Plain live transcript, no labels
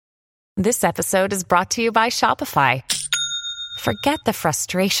This episode is brought to you by Shopify. Forget the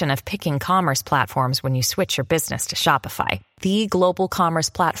frustration of picking commerce platforms when you switch your business to Shopify, the global commerce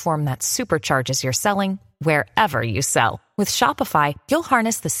platform that supercharges your selling wherever you sell. With Shopify, you'll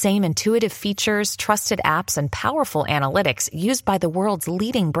harness the same intuitive features, trusted apps, and powerful analytics used by the world's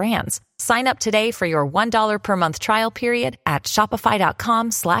leading brands. Sign up today for your $1 per month trial period at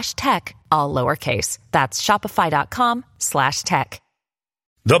shopify.com/tech, all lowercase. That's shopify.com/tech.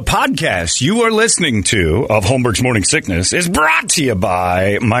 The podcast you are listening to of Holmberg's Morning Sickness is brought to you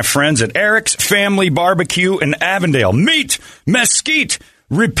by my friends at Eric's Family Barbecue in Avondale. Meet, mesquite,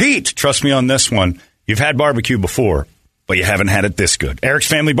 repeat. Trust me on this one. You've had barbecue before, but you haven't had it this good. Eric's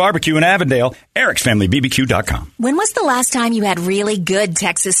Family Barbecue in Avondale, ericsfamilybbq.com. When was the last time you had really good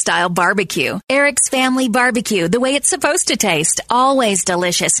Texas-style barbecue? Eric's Family Barbecue, the way it's supposed to taste. Always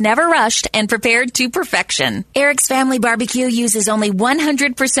delicious, never rushed, and prepared to perfection. Eric's Family Barbecue uses only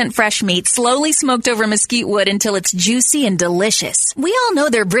 100% fresh meat, slowly smoked over mesquite wood until it's juicy and delicious. We all know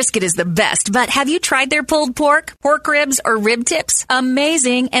their brisket is the best, but have you tried their pulled pork, pork ribs, or rib tips?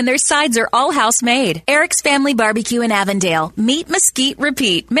 Amazing, and their sides are all house-made. Eric's Family Barbecue in Avondale. Meet, mesquite,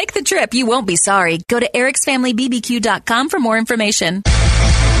 repeat. Make the trip. You won't be sorry. Go to ericsfamilybbq.com for more information.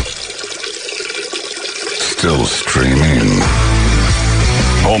 Still streaming.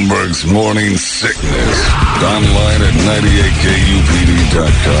 Holmberg's Morning Sickness. Online at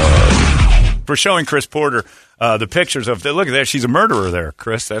 98kupd.com. For showing Chris Porter the pictures of, look at that, she's a murderer there,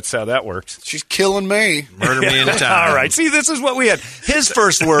 Chris. That's how that works. She's killing me. Murder me in a time. All right. See, this is what we had. His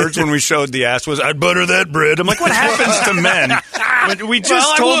first words when we showed the ass was, "I'd butter that bread." I'm like, what happens to men? We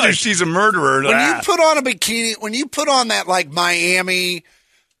just told you she's a murderer. When you put on a bikini, when you put on that like Miami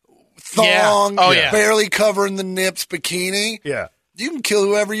thong, barely covering the nips bikini, you can kill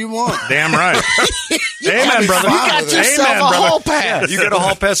whoever you want. Damn right. Amen, brother. You got yourself a hall pass. You get a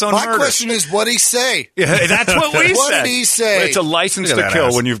hall pass on My murder. question is, what'd he say? Yeah, that's what we said. What did he say? It's a license to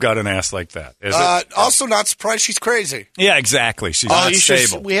kill when you've got an ass like that. Is it? Also, not surprised she's crazy. Yeah, exactly. She's not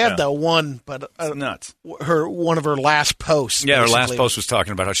stable. We had that one, but nuts. One of her last posts. Yeah, her last post was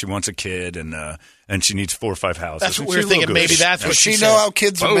talking about how she wants a kid and she needs 4 or 5 houses. That's what we were thinking. Maybe that's what Does she know said. how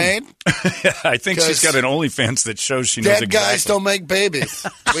kids are made? I think she's got an OnlyFans that shows she knows Dead exactly. Guys Don't Make Babies,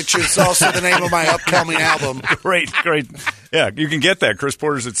 which is also the name of my upcoming album. Great. Yeah, you can get that. Chris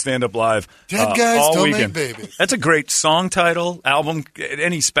Porter's at Stand Up Live. Dead Guys all Don't weekend. Make Babies. That's a great song title, album,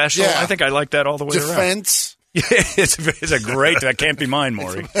 any special. Yeah. I think I like that all the way around. Defense. Yeah, it's a great. That can't be mine,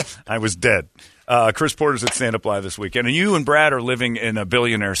 Maury. I was dead. Chris Porter's at Stand Up Live this weekend. And you and Brad are living in a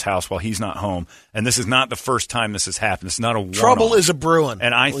billionaire's house while he's not home. And this is not the first time this has happened. It's not a one-off. Trouble is a brewing.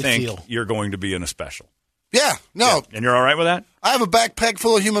 And I think you're going to be in a special. Yeah, no. Yeah. And you're all right with that? I have a backpack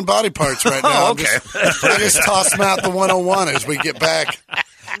full of human body parts right now. Oh, okay. I just toss them out the 101 as we get back.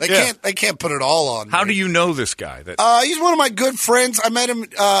 They can't put it all on me. How do you know this guy? He's one of my good friends. I met him.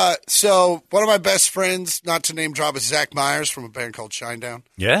 So one of my best friends, not to name drop, is Zach Myers from a band called Shinedown.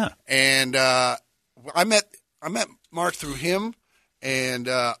 Yeah. And I met Mark through him, and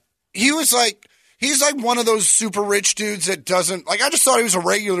he's like one of those super rich dudes that doesn't like. I just thought he was a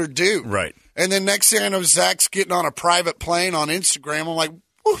regular dude, right? And then next thing I know, Zach's getting on a private plane on Instagram. I'm like,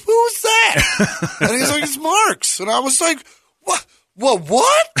 who's that? And he's like, it's Mark's, and I was like, what?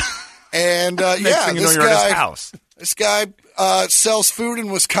 And this guy sells food in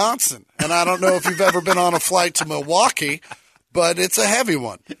Wisconsin, and I don't know if you've ever been on a flight to Milwaukee, but it's a heavy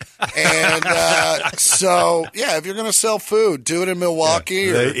one. And if you're going to sell food, do it in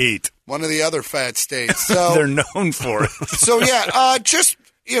Milwaukee or eat one of the other fat states. So they're known for it.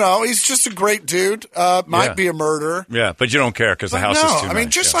 He's just a great dude. Might be a murderer. Yeah, but you don't care because the house is too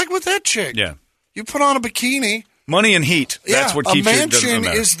nice. Like with that chick. Yeah. You put on a bikini. Money and heat. That's what keeps you. A mansion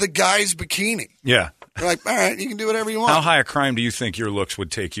is the guy's bikini. Yeah. You're like, all right, you can do whatever you want. How high a crime do you think your looks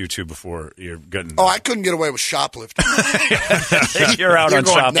would take you to before you're getting... Oh, I couldn't get away with shoplifting. You're out on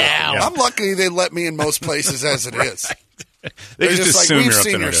shoplifting. Now. Yeah. I'm lucky they let me in most places as it is. Right. They just assume we've you're up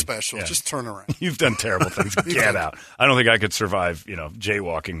seen there. your special. Yeah. Just turn around. You've done terrible things. Get out. I don't think I could survive,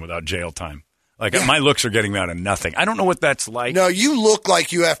 jaywalking without jail time. Like, my looks are getting me out of nothing. I don't know what that's like. No, you look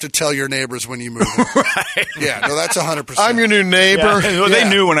like you have to tell your neighbors when you move in. Right. Yeah, no, that's 100%. I'm your new neighbor. Yeah. Well, they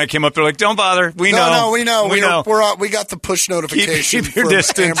knew when I came up. They're like, don't bother. We know. No, we know. We know. We got the push notification Keep your from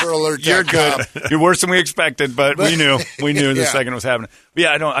distance. Amber Alert. You're good. You're worse than we expected, but we knew. We knew the second it was happening. But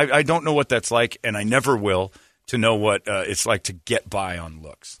yeah, I don't know what that's like, and I never will, to know what it's like to get by on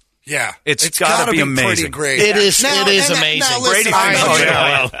looks. Yeah, it's got to be amazing. Pretty great. It is amazing. Now, listen,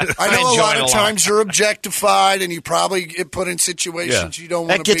 I know a lot of times you're objectified, and you probably get put in situations you don't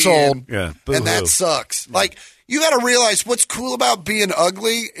want to be in. That gets old. Yeah, and that sucks. Yeah. Like, you got to realize what's cool about being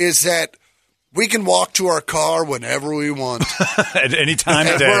ugly is that we can walk to our car whenever we want. At any time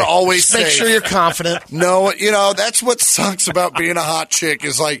of And day. we're always Just make safe. sure you're confident. No, that's what sucks about being a hot chick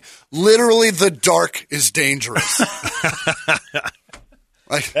is like literally the dark is dangerous.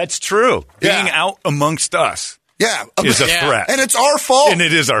 Like, That's true. Yeah. Being out amongst us yeah. is a threat. And it's our fault. And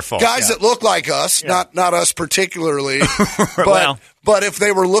it is our fault. Guys yeah. that look like us, not us particularly. Well. But if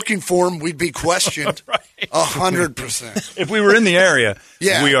they were looking for him, we'd be questioned. Right. 100%. If we were in the area,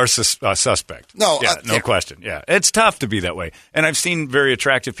 Yeah. we are suspect. No, yeah, no yeah. question. Yeah, it's tough to be that way. And I've seen very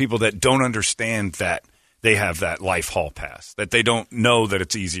attractive people that don't understand that they have that life hall pass, that they don't know that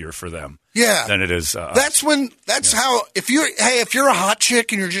it's easier for them Yeah. than it is That's us. how, if you're a hot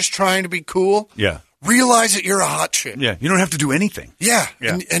chick and you're just trying to be cool, Yeah. realize that you're a hot chick. Yeah, you don't have to do anything. Yeah.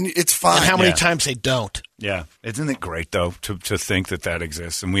 Yeah. And it's fine. And how many Yeah. times they don't? Yeah. Isn't it great, though, to think that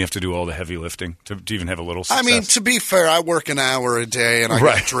exists and we have to do all the heavy lifting to even have a little success? I mean, to be fair, I work an hour a day and I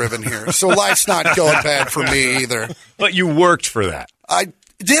Right. got driven here. So life's not going bad for me either. But you worked for that.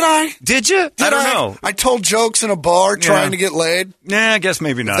 Did I? Did you? I don't know. I told jokes in a bar trying to get laid. Nah, I guess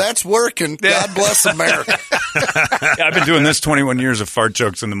maybe not. That's working. Yeah. God bless America. I've been doing this 21 years of fart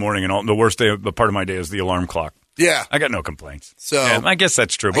jokes in the morning, and the worst part of my day is the alarm clock. Yeah. I got no complaints. So yeah, I guess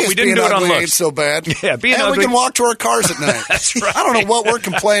that's true. I But guess we didn't being do it on ugly ain't looks. so bad. Yeah, being and ugly. we can walk to our cars at night. That's right. I don't know what we're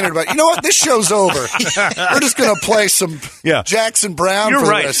complaining about. You know what? This show's over. We're just going to play some Yeah. Jackson Brown You're for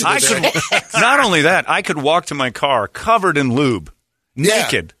the right. rest of the day. Not only that, I could walk to my car covered in lube, Yeah.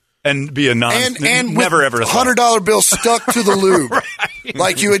 naked, and be a And never with ever thought. $100 bill stuck to the lube,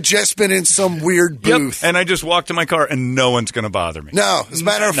 like you had just been in some weird Yep. booth. And I just walk to my car, and no one's going to bother me. No, as a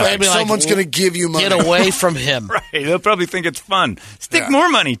matter of fact, Maybe like, someone's going to give you money. Get away from him. Right. They'll probably think it's fun. Stick Yeah. more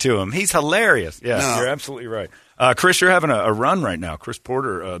money to him. He's hilarious. Yeah, No. you're absolutely right. Chris, you're having a run right now. Chris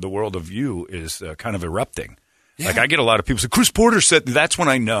Porter, The World of You, is kind of erupting. Yeah. Like, I get a lot of people say, Chris Porter said, that's when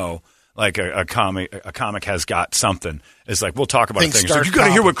I know, like, a comic has got something. It's like, we'll talk about Things things. It's like, start you got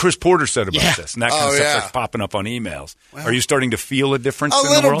to hear popping. what Chris Porter said about Yeah. this. And that kind of Oh, stuff yeah. starts popping up on emails. Are you starting to feel a difference A in the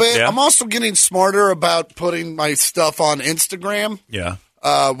little world? bit. Yeah. I'm also getting smarter about putting my stuff on Instagram. Yeah.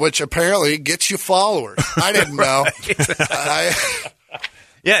 Which apparently gets you followers. I didn't know.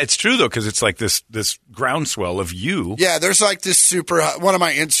 Yeah, it's true, though, because it's like this groundswell of you. Yeah, there's like this one of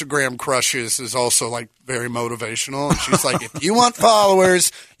my Instagram crushes is also like very motivational. And she's like, if you want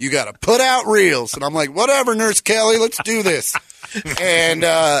followers, you got to put out reels. And I'm like, whatever, Nurse Kelly, let's do this. And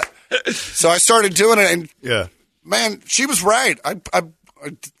so I started doing it. And Yeah. man, she was right. I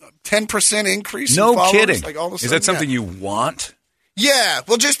 10% increase in No followers. kidding. Like all of a Is sudden, that something yeah. you want? Yeah,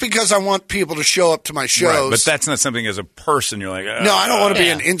 well, just because I want people to show up to my shows. Right, but that's not something as a person you're like, No, I don't want to be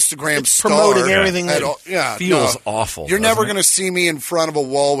Yeah. an Instagram It's star. promoting everything at that all. Yeah, feels no. awful. You're never doesn't going to see me in front of a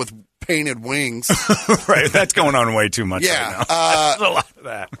wall with painted wings. it? Right, that's going on way too much Yeah, right now. There's a lot of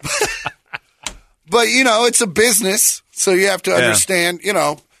that. But, it's a business, so you have to understand,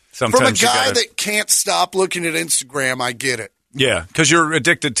 Sometimes from a you guy gotta- that can't stop looking at Instagram, I get it. Yeah, because you're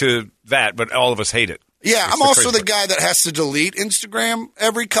addicted to that, but all of us hate it. Yeah, It's I'm the also crazy the guy that has to delete Instagram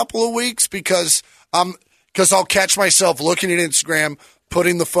every couple of weeks because I'll catch myself looking at Instagram,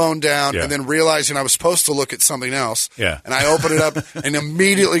 putting the phone down, Yeah. and then realizing I was supposed to look at something else. Yeah. And I open it up and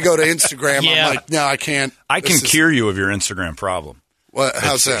immediately go to Instagram. Yeah. I'm like, no, I can't. I can This is- cure you of your Instagram problem. What,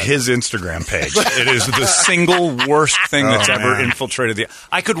 how's that? His Instagram page. It is the single worst thing that's ever infiltrated the.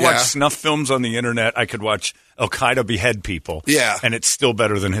 I could watch Yeah. snuff films on the internet. I could watch Al Qaeda behead people. Yeah. and it's still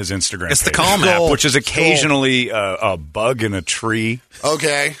better than his Instagram. It's the page, Calm app. which is occasionally a bug in a tree.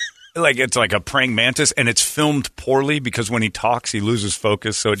 Okay. Like it's like a praying mantis, and it's filmed poorly because when he talks, he loses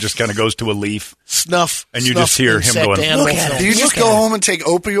focus, so it just kind of goes to a leaf. Snuff. And you snuff just hear him insect going, animal "Look at film. Do you just Look go at home and take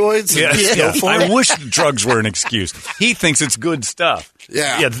opioids and just go for I it? wish drugs were an excuse. He thinks it's good stuff.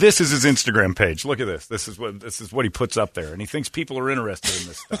 Yeah. This is his Instagram page. Look at this. This is what he puts up there, and he thinks people are interested in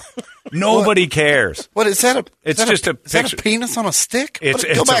this stuff. Nobody cares. What is that? It's is that just a is that picture. a penis on a stick? It's- Go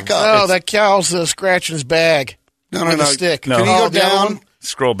it's a- back it. up. Oh, that cow's scratching his bag. No, with no. a stick. No. Can you Oh, go the other down? one?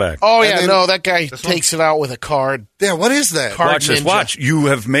 Scroll back. Oh, And yeah, then- no, that guy takes it out with a card. Yeah, what is that? Card Watch this. ninja. Watch. You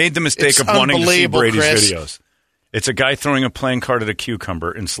have made the mistake It's of wanting to see unbelievable, Brady's Chris. videos. It's a guy throwing a playing card at a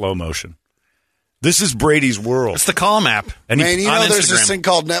cucumber in slow motion. This is Brady's world. It's the Calm app. And Man, you on know there's this Instagram. thing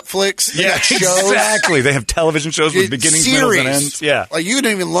called Netflix? They yeah, got shows. exactly. They have television shows with beginnings, middles, and ends. Yeah. Like you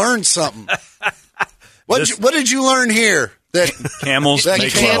didn't even learn something. What This- did you learn here? That Camels That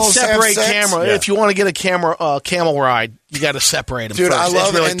make you Can't love. Camels have separate sex? camera. Yeah. If you want to get a camel ride, You got to separate them. Dude, first. I It's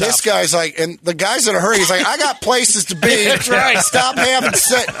love it. really And tough. this guy's like, and the guy's in a hurry. He's like, I got places to be. That's right. Stop having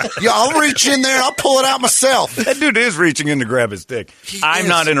sex. Yeah, I'll reach in there. I'll pull it out myself. That dude is reaching in to grab his dick. I'm is.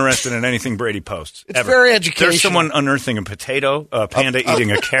 not interested in anything Brady posts. It's ever. very educational. There's someone unearthing a potato, a panda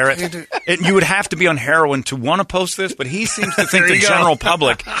eating a carrot. And you would have to be on heroin to want to post this, but he seems to think the general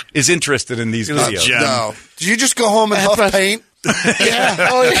public is interested in these videos. No. Did you just go home and huff paint? Yeah.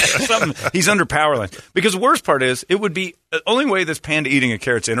 Oh, yeah. Something. He's under power line. Because the worst part is, it would be the only way this panda eating a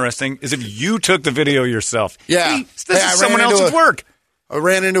carrot's interesting is if you took the video yourself. Yeah. This is someone else's work. I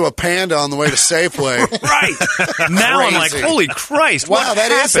ran into a panda on the way to Safeway. Right. Now I'm like, Crazy. holy Christ. Wow, what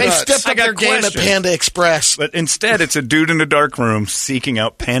that is happened? They nuts. stepped I up got their game at questions. Panda Express. But instead, it's a dude in a dark room seeking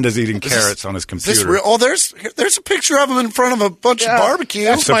out pandas eating carrots on his Is computer. this real? Oh, there's a picture of him in front of a bunch of barbecue.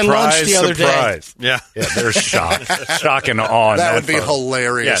 That's my lunch the other day. surprise. Yeah, they're shocked. Shock and awe. in That would be photo.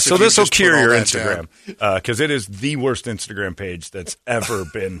 hilarious. Yeah, if so you this will just cure put all your that Instagram because it is the worst Instagram page that's ever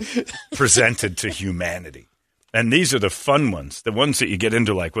been presented to humanity. And these are the fun ones, the ones that you get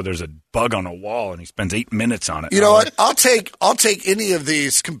into, like where there's a bug on a wall and he spends 8 minutes on it. You know what? I'll take any of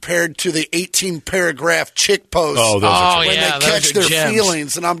these compared to the 18 paragraph chick posts. Oh, those are Oh, terrific. when yeah, they those catch are their gems.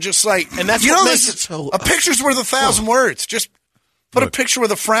 feelings, and I'm just like, And that's you what know, makes this it so- a picture's worth 1,000 words. Just put a picture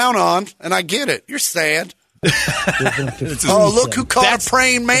with a frown on, and I get it. You're sad. Oh, look who caught a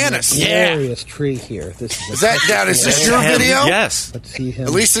praying mantis. Hilarious tree here. This Is that down? Is this your Him, video? Yes. Let's see him.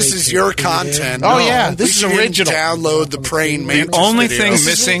 At least this is your content. Oh, yeah, At this least is you didn't original. Download the praying mantis. only video. thing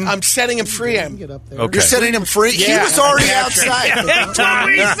missing. I'm setting him free. Get up there. Okay. You're setting him free. He Yeah, was already I captured him. outside. That's what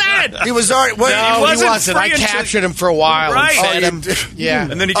we said. He was already. Wait, No, he wasn't wasn't. I free until- captured him for a while Right. and Oh, you fed him. Yeah.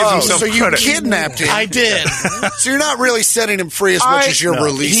 And then he gives Oh, himself so you credit. kidnapped him. I did. So you're not really setting him free as much as you're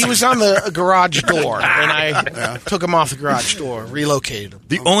releasing. He was on the garage door, and I took him off the garage door, relocated him.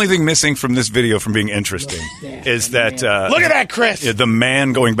 The only thing missing from this video from being interesting is that Look at that, Chris. the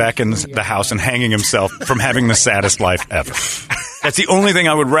man going back in the house and hanging himself from having the saddest life ever. That's the only thing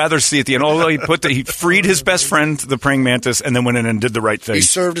I would rather see at the end. Although he freed his best friend, the praying mantis, and then went in and did the right thing He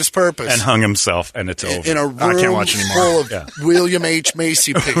served his purpose. and hung himself, and it's over. in a I can't room watch anymore. full of Yeah. William H.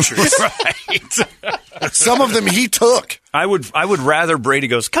 Macy pictures. Right. Some of them he took. I would rather Brady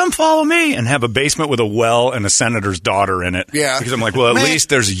goes, come follow me, and have a basement with a well and a senator's daughter in it. Yeah. Because I'm like, well, at Man, least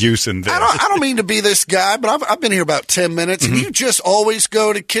there's use in this. I don't mean to be this guy, but I've been here about 10 minutes, and you just always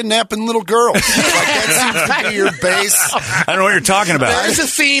go to kidnapping little girls. Like that seems to be your base. I don't know what you're talking about. There's a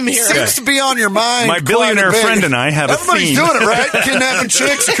theme here. Seems to be on your mind. My quite billionaire a bit. friend and I have a Everybody's theme. doing it, right? Kidnapping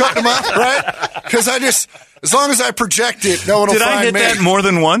chicks, cutting them up, right? Because as long as I project it, no one will Did find I hit me. that more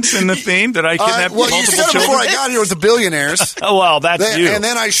than once in the theme? Did I kidnap well, you multiple said it children? before I got here with the billionaires. Oh, well, that's you. And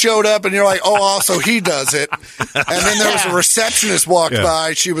then I showed up, and you're like, "Oh, also he does it." And then there was a receptionist walked Yeah.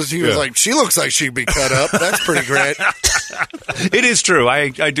 by. He was Yeah. like, "She looks like she'd be cut up." That's pretty great. It is true. I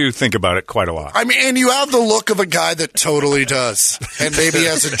do think about it quite a lot. I mean, and you have the look of a guy that totally does, and maybe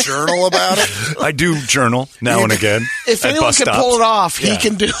has a journal about it. I do journal now and again. If at anyone bus can stops. pull it off, he Yeah.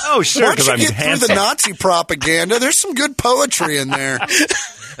 can do. Oh, Why sure, don't because you I'm get through the handsome. Nazi propaganda? There's some good poetry in there.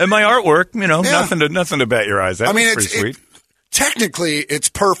 And my artwork, Yeah. nothing to bat your eyes at. I mean, It's pretty sweet. Technically, it's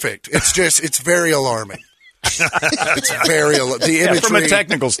perfect. It's very alarming. It's very the Yeah, imagery from a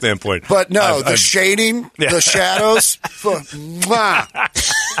technical standpoint. But no, I've- the shading, Yeah. the shadows. Mwah.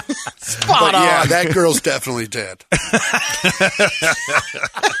 But yeah, that girl's definitely dead.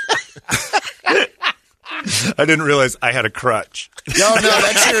 I didn't realize I had a crutch. No,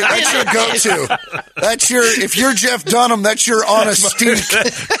 that's your go-to. That's your if you're Jeff Dunham, that's your honest steak.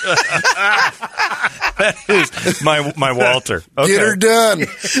 That is my Walter. Okay. Get her done.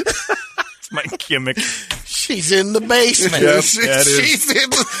 It's my gimmick. She's in the basement. Yep, She's that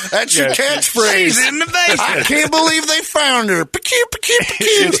is. that's your Yeah. catchphrase. She's in the basement. I can't believe they found her. Pew, pew, pew.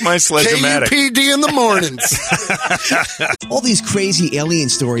 It's my Sledge-O-Matic. KUPD in the mornings. All these crazy alien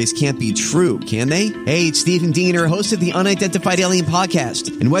stories can't be true, can they? Hey, it's Stephen Diener, host of the Unidentified Alien Podcast.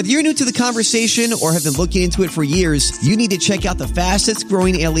 And whether you're new to the conversation or have been looking into it for years, you need to check out the fastest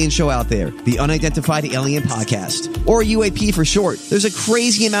growing alien show out there, the Unidentified Alien Podcast, or UAP for short. There's a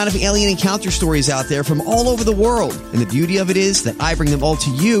crazy amount of alien encounter stories out there from all over the world. And the beauty of it is that I bring them all to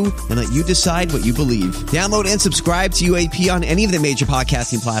you and let you decide what you believe. Download and subscribe to UAP on any of the major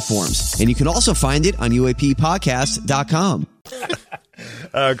podcasting platforms. And you can also find it on UAPpodcast.com.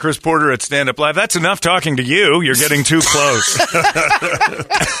 Chris Porter at Stand Up Live. That's enough talking to you. You're getting too close.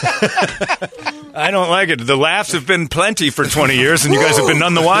 I don't like it. The laughs have been plenty for 20 years, and you guys have been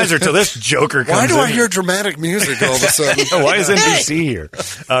none the wiser till this joker comes Why do in. I hear dramatic music all of a sudden? Why is NBC here?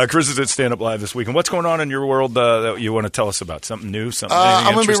 Chris is at Stand Up Live this weekend. What's going on in your world that you want to tell us about? Something new? Something I'm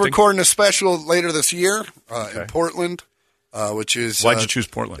going to be interesting? recording a special later this year in Portland. which is Why'd you choose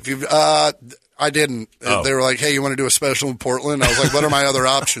Portland? If you I didn't. They were like, "Hey, you want to do a special in Portland?" I was like, "What are my other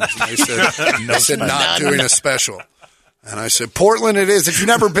options?" And they said, "Not doing a special." And I said, "Portland, it is. If you've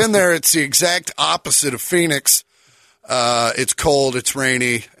never been there, it's the exact opposite of Phoenix. It's cold, it's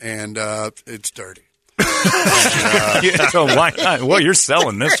rainy, and it's dirty." So why not? Well, you're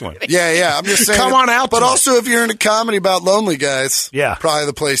selling this one. Yeah. I'm just saying. Come on out. But also, if you're into comedy about lonely guys, Yeah. probably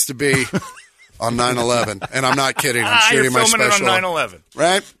the place to be on 9/11. And I'm not kidding. I'm shooting you're my filming special. it on 9/11.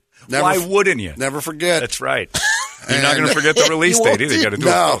 Right? Why wouldn't you? Never forget. That's right. You're not going to forget the release date either. You got to do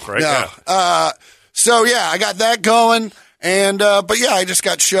it both, right? No. Yeah. So, yeah, I got that going. And, but yeah, I just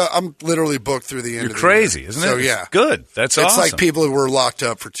got I'm literally booked through the end You're of the crazy, year. isn't it? So, yeah. Good. That's It's awesome. like people who were locked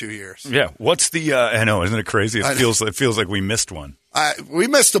up for 2 years. Yeah. What's the, I know, isn't it crazy? It feels like we missed one. We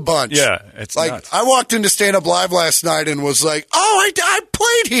missed a bunch. Yeah. It's like, nuts. I walked into Stand Up Live last night and was like, oh, I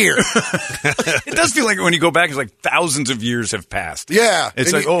played here. It does feel like when you go back, it's like thousands of years have passed. Yeah.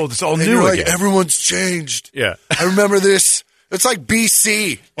 It's And like, it's all and new you're again. like, everyone's changed. Yeah. I remember this. It's like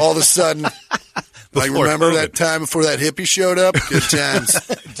BC all of a sudden. Like, Before remember COVID. that time before that hippie showed up? Good times.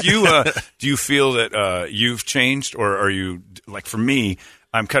 Do you feel that you've changed, or are you like, for me,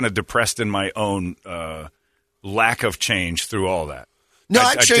 I'm kind of depressed in my own lack of change through all that. No,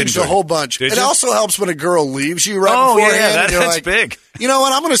 I changed a whole bunch. Did It you? also helps when a girl leaves you right Oh, beforehand. yeah, and you're that's like, big. You know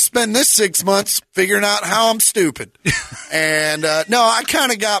what? I'm going to spend this 6 months figuring out how I'm stupid. And no, I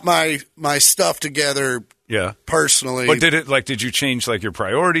kind of got my stuff together. Yeah. Personally. But did you change, like, your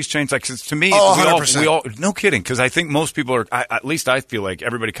priorities change? Like, 'cause to me, Oh, we 100%. all, no kidding, because I think most people are, at least I feel like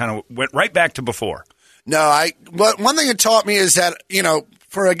everybody kind of went right back to before. No, one thing it taught me is that,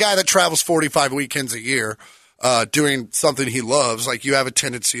 for a guy that travels 45 weekends a year, doing something he loves, like, you have a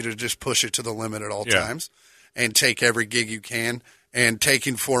tendency to just push it to the limit at all times and take every gig you can. And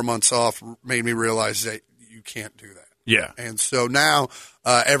taking 4 months off made me realize that you can't do that. Yeah. And so now,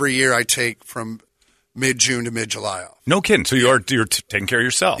 every year I take from mid-June to mid-July off. No kidding. So you're taking care of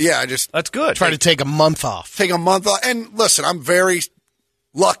yourself. Yeah, That's good. Try to take a month off. Take a month off. And listen, I'm very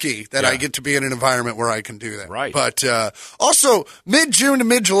lucky that I get to be in an environment where I can do that. Right. But also, mid-June to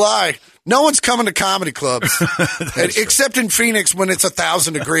mid-July, no one's coming to comedy clubs, except in Phoenix when it's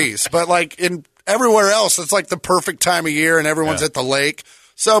 1,000 degrees. But like in everywhere else, it's like the perfect time of year, and everyone's at the lake.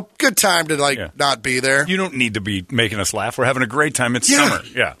 So good time to not be there. You don't need to be making us laugh. We're having a great time. It's summer.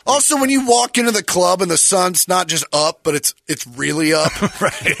 Yeah. Also, when you walk into the club and the sun's not just up, but it's really up.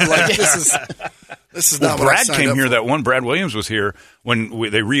 Right. Like this is not what I Brad signed came up here. for. That one Brad Williams was here when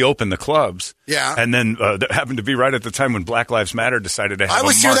they reopened the clubs. Yeah. And then that happened to be right at the time when Black Lives Matter decided to have I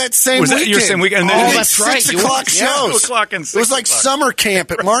was a here march. that same was weekend. That your same weekend? And Oh, then they- that's right. 6 o'clock Yeah, shows. 2 o'clock and It was 6 like o'clock. summer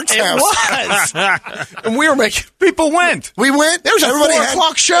camp at Mark's house. And we were making. People went. We went. There was a everybody 4 had-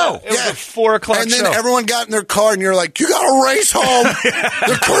 o'clock show. It was a 4 o'clock And then show. everyone got in their car, and you're like, you got to race home.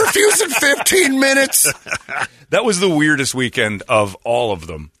 The curfew's in 15 minutes. That was the weirdest weekend of all of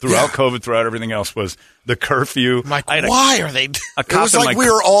them. Throughout COVID, throughout everything else, was the curfew. I'm like, I had why are they? a It cop was in like my we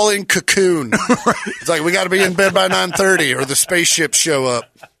were all in cocoon. It's like, we got to be in bed by 9:30 or the spaceships show up.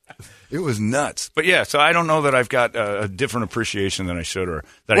 It was nuts. But yeah, so I don't know that I've got a different appreciation than I should, or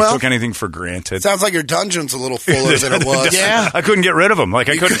that Well, I took anything for granted. Sounds like your dungeon's a little fuller than it was. Yeah. I couldn't get rid of them. Like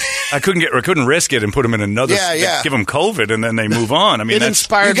I couldn't risk it and put them in another. Yeah. Give them COVID and then they move on. I mean, It that's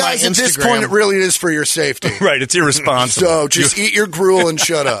inspired You guys, my at this Instagram. point, it really is for your safety. right. It's irresponsible. So just eat your gruel and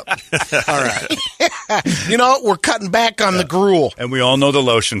shut up. All right. You know, we're cutting back on the gruel. And we all know the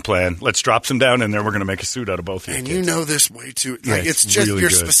lotion plan. Let's drop some down in there. We're going to make a suit out of both of you. And kids. you know this way too. Yeah, Like, it's it's just really your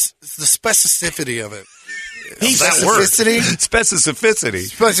good. it's the specificity of it. that word. Specificity.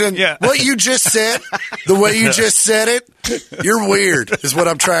 Specificity. Yeah. What you just said, the way you just said it, you're weird, is what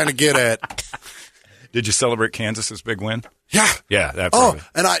I'm trying to get at. Did you celebrate Kansas's big win? Yeah. Yeah. That's Oh,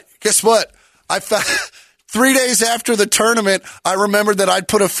 and guess what? I found 3 days after the tournament, I remembered that I'd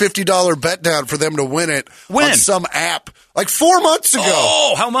put a $50 bet down for them to win it When? on some app like 4 months ago.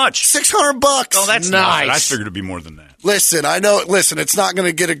 Oh, how much? $600. Oh, that's Nice. nothing. I figured it'd be more than that. Listen, I know. Listen, it's not going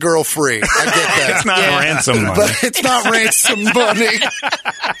to get a girl free. I get that. It's not ransom money. But it's not ransom money.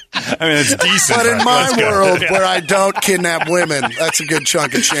 I mean, it's decent. But in my Let's go. world, Yeah. where I don't kidnap women, that's a good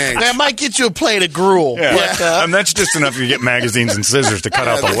chunk of change. That might get you a plate of gruel. Yeah. But, And that's just enough you get magazines and scissors to cut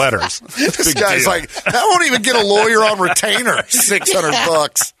out the letters. This Big guy's deal. like, I won't even get a lawyer on retainer.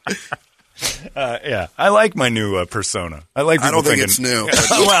 $600. Yeah, I like my new persona. I like. I don't think thinking, it's new.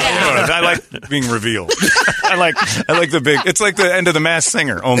 Well, I like being revealed. I like the big. It's like the end of The Masked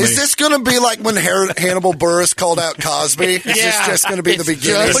Singer. Only is this going to be like when Hannibal Buress called out Cosby? Is this just going to be the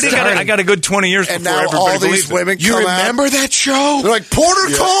beginning? But I got a good 20 years and before now everybody all these believes women it. come You remember out. that show? They're like,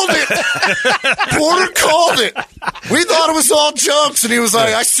 Porter called it. Porter called it. We thought it was all jokes, and he was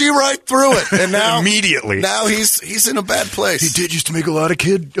like, I see right through it. And now Immediately. now he's in a bad place. He did used to make a lot of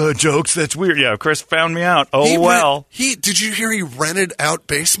kid jokes. That's weird. Yeah, Chris found me out. Oh, He well. did you hear he rented out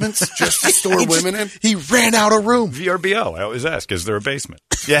basements just to store women in? He ran out of room. VRBO. I always ask, is there a basement?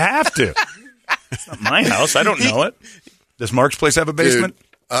 You have to. It's not my house. I don't know it. Does Mark's place have a basement?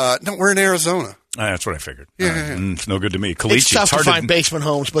 No, we're in Arizona. That's what I figured. Yeah. It's no good to me. Caliche. It's tough to hard find basement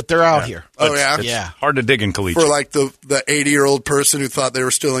homes, but they're out here. Oh, yeah? It's Yeah. hard to dig in Caliche. For like the 80-year-old person who thought they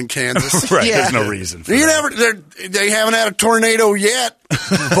were still in Kansas. Right. Yeah. There's no reason for You that. they haven't had a tornado yet,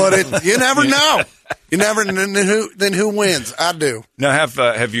 but you never know. You never then who wins? I do. Now,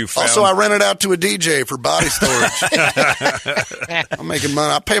 have you found... Also, I rent it out to a DJ for body storage. I'm making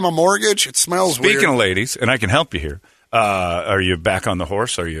money. I pay my mortgage. It smells Speaking weird. of ladies, and I can help you here, are you back on the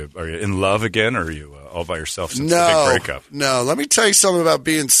horse? Are you in love again, or are you all by yourself since the big breakup? No. Let me tell you something about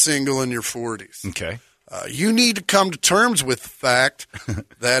being single in your 40s. Okay. You need to come to terms with the fact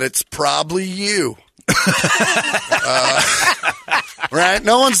that it's probably you. Right?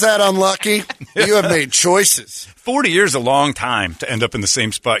 No one's that unlucky. You have made choices. 40 years is a long time to end up in the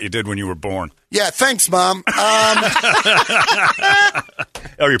same spot you did when you were born. Yeah, thanks, Mom. Are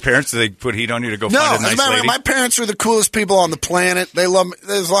your parents, do they put heat on you to go No, find a as a nice matter of lady? fact, my parents are the coolest people on the planet. They love me.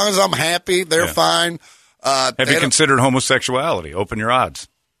 As long as I'm happy, they're Yeah. fine. Have you considered homosexuality? Open your odds.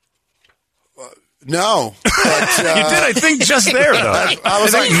 No. But, You did, I think, just there, though. I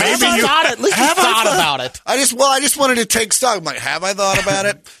was like, Have I thought it? At least you thought about it. I just wanted to take stock. I'm like, have I thought about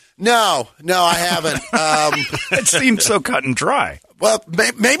it? No, I haven't. It seemed so cut and dry. Well,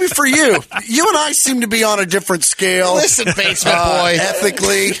 maybe for you. You and I seem to be on a different scale. Listen, basement boy.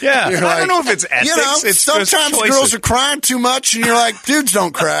 Ethically. Yeah, You're I don't know if it's ethics. You know, it's sometimes just choices. girls are crying too much, and you're like, dudes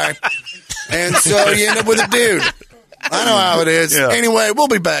don't cry. And so you end up with a dude. I know how it is. Yeah. Anyway, we'll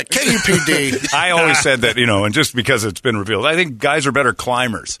be back. KUPD. I always said that, and just because it's been revealed, I think guys are better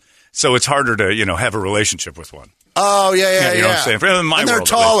climbers. So it's harder to, have a relationship with one. Oh, yeah. You know what I'm saying? In my And they're world,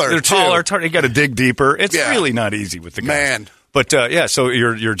 taller. They're too. taller. You got to dig deeper. It's Yeah. really not easy with the guys. Man. But, so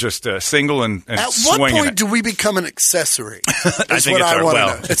you're just single and At swinging what point it. do we become an accessory? I That's think what I want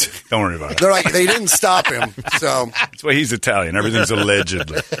well, to know. don't worry about it. They're like, they didn't stop him. So That's why he's Italian. Everything's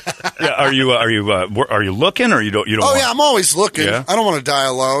allegedly. Yeah, are you looking or you don't? Oh, yeah, I'm always looking. Yeah? I don't want to die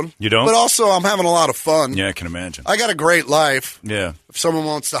alone. You don't? But also, I'm having a lot of fun. Yeah, I can imagine. I got a great life. Yeah. If someone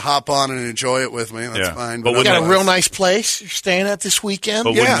wants to hop on and enjoy it with me, that's Yeah. fine. But You wouldn't got a that- real nice place you're staying at this weekend.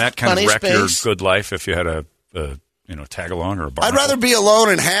 But Yeah. wouldn't that kind Plenty of of wreck your space. good life if you had a tag along or a barnacle? I'd rather be alone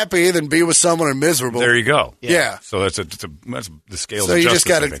and happy than be with someone and miserable. There you go. Yeah. So that's the scale. So of you justice, just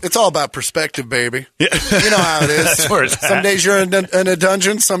got I to. think. It's all about perspective, baby. Yeah. You know how it is. where it's Some at. days you're in a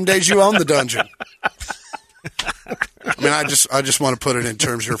dungeon. Some days you own the dungeon. I mean, I just want to put it in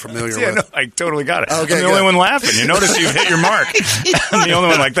terms you're familiar Yeah, with. no, I totally got it. Okay, I'm the only good. one laughing. You notice you hit your mark. I'm the only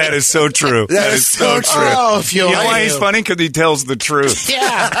one like that is so true. That is so true. Oh, if you You know only why he's knew. funny? Because he tells the truth.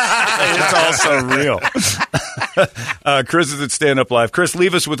 Yeah. It's all so real. Chris is at Stand Up Live. Chris,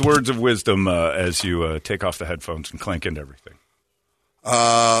 leave us with words of wisdom as you take off the headphones and clank into everything.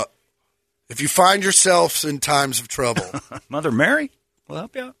 If you find yourselves in times of trouble, Mother Mary will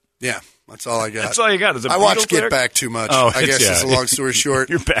help you out. yeah, that's all I got. That's all you got. Is a I watch Beatles Get lyric? Back too much. Oh, I guess yeah. it's a long story short.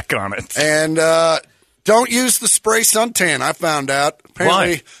 You're back on it. And don't use the spray suntan. I found out.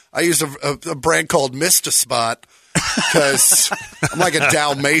 Apparently, I use a brand called Mista Spot because I'm like a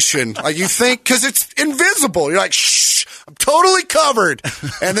Dalmatian. Like you think, because it's invisible. You're like, shh, I'm totally covered.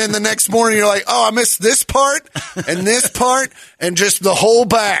 And then the next morning, you're like, oh, I missed this part and just the whole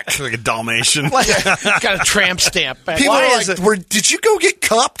back. Like a Dalmatian. Got a tramp stamp. Back. People Why are is like, it- did you go get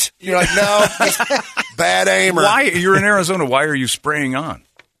cupped? You're like, no, just bad aim. Or, Why? You're in Arizona. Why are you spraying on?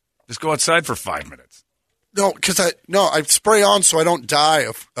 Just go outside for 5 minutes. No, because I spray on so I don't die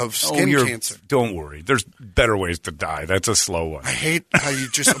of skin cancer. Don't worry. There's better ways to die. That's a slow one. I hate how you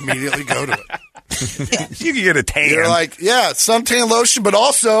just immediately go to it. You can get a tan. You're like, yeah, suntan lotion, but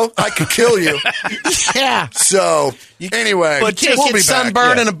also I could kill you. Yeah. So anyway, But you can't we'll get be sunburn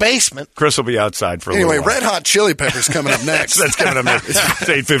back. in a basement. Chris will be outside for a Anyway, little while. Red Hot Chili Peppers coming up next. That's coming up next. It's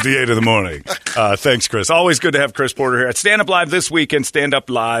 8:58 in the morning. Thanks, Chris. Always good to have Chris Porter here at Stand Up Live this weekend,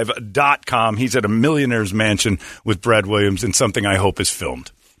 standuplive.com. He's at a millionaire's mansion with Brad Williams in something I hope is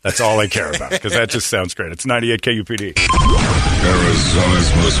filmed. That's all I care about, because that just sounds great. It's 98 KUPD.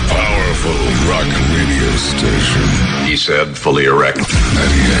 Arizona's most powerful rock radio station. He said, fully erect. 98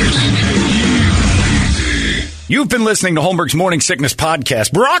 KUPD. You've been listening to Holmberg's Morning Sickness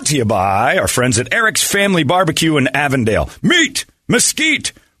Podcast, brought to you by our friends at Eric's Family Barbecue in Avondale. Meet,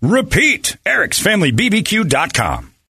 mesquite, repeat. Eric'sFamilyBBQ.com.